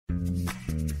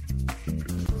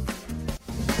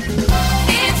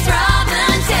It's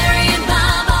Robin, Terry and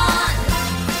Bob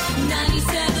on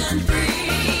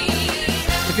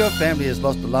 97.3. If your family has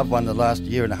lost a loved one in the last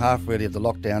year and a half, really, of the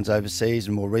lockdowns overseas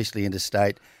and more recently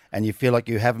interstate, and you feel like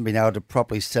you haven't been able to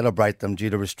properly celebrate them due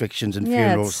to restrictions and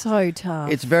funerals. It's so tough.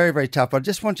 It's very, very tough. I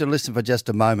just want you to listen for just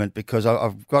a moment because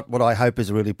I've got what I hope is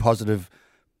a really positive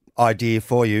idea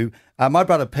for you. My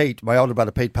older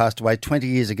brother Pete, passed away 20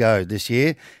 years ago this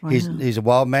year. Wow. He's a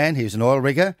wild man. He was an oil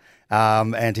rigger.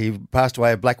 And he passed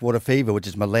away of black water fever, which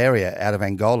is malaria out of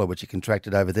Angola, which he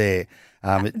contracted over there.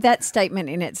 That statement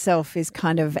in itself is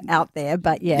kind of out there,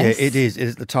 but yes. Yeah, it is. It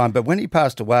is at the time. But when he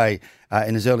passed away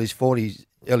in his early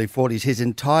 40s, his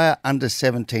entire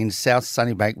under-17 South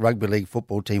Sunnybank Rugby League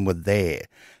football team were there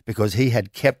because he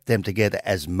had kept them together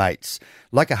as mates.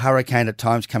 Like a hurricane at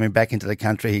times coming back into the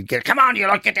country, he'd get, come on, you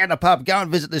lot, get down the pub, go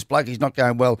and visit this bloke, he's not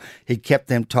going well. He kept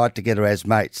them tight together as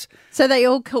mates. So they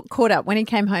all caught up. When he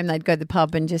came home, they'd go to the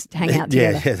pub and just hang out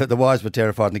together. Yeah, the wives were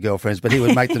terrified and the girlfriends, but he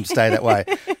would make them stay that way.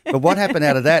 But what happened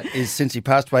out of that is since he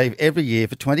passed away every year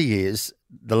for 20 years,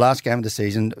 the last game of the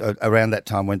season, around that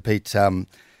time when Pete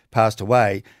passed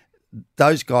away,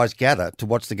 those guys gather to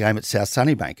watch the game at South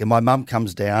Sunnybank. And my mum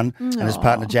comes down and his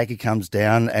partner Jackie comes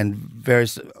down and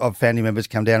various of family members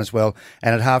come down as well.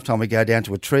 And at halftime we go down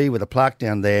to a tree with a plaque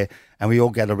down there and we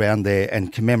all gather around there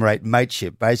and commemorate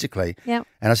mateship, basically. Yep.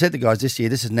 And I said to the guys this year,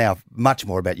 this is now much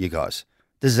more about you guys.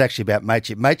 This is actually about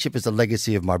mateship. Mateship is the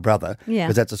legacy of my brother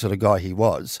because that's the sort of guy he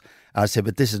was. I said,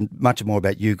 but this is much more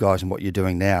about you guys and what you're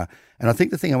doing now. And I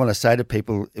think the thing I want to say to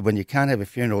people, when you can't have a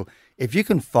funeral, if you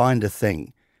can find a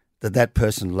thing that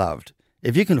person loved,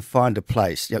 if you can find a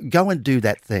place, go and do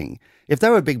that thing. If they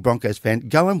were a big Broncos fan,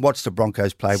 go and watch the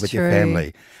Broncos play with your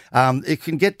family. It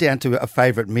can get down to a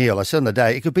favourite meal. I said on the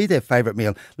day, it could be their favourite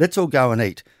meal. Let's all go and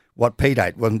eat what Pete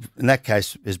ate. Well, in that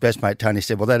case, his best mate Tony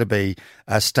said, well, that'd be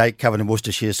a steak covered in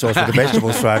Worcestershire sauce with the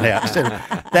vegetables thrown out. I said,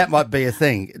 that might be a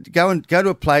thing. Go to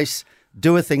a place,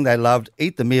 do a thing they loved,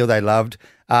 eat the meal they loved.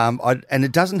 And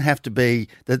it doesn't have to be,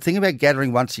 the thing about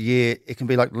gathering once a year, it can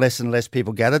be like less and less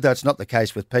people gather, though it's not the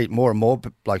case with Pete. More and more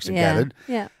blokes are gathered.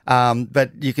 Yeah.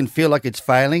 But you can feel like it's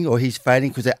failing or he's failing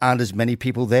because there aren't as many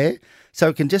people there. So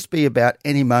it can just be about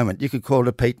any moment. You could call it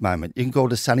a Pete moment. You can call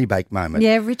it a Sunnybake moment.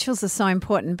 Yeah, rituals are so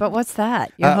important. But what's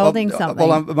that? You're holding something.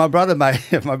 Well, my brother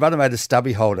made a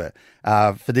stubby holder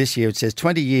for this year. It says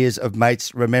 20 years of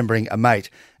mates remembering a mate.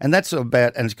 And that's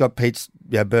about, and it's got Pete's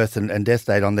birth and death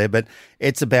date on there, but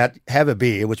it's about have a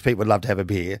beer, which Pete would love to have a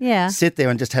beer. Yeah. Sit there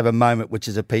and just have a moment, which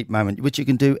is a Pete moment, which you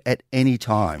can do at any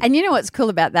time. And you know what's cool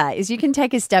about that is you can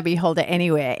take a stubby holder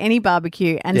anywhere, any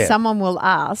barbecue, and someone will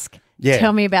ask,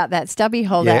 tell me about that stubby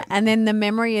holder. And then the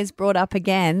memory is brought up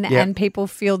again and people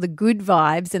feel the good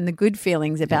vibes and the good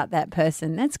feelings about that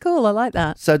person. That's cool. I like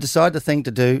that. So decide the thing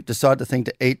to do, decide the thing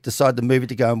to eat, decide the movie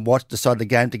to go and watch, decide the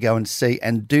game to go and see,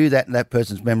 and do that in that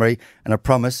person's memory. And I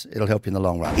promise it'll help you in the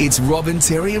long run. It's Robin,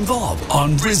 Terry and Bob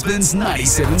on Brisbane's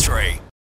 97.3.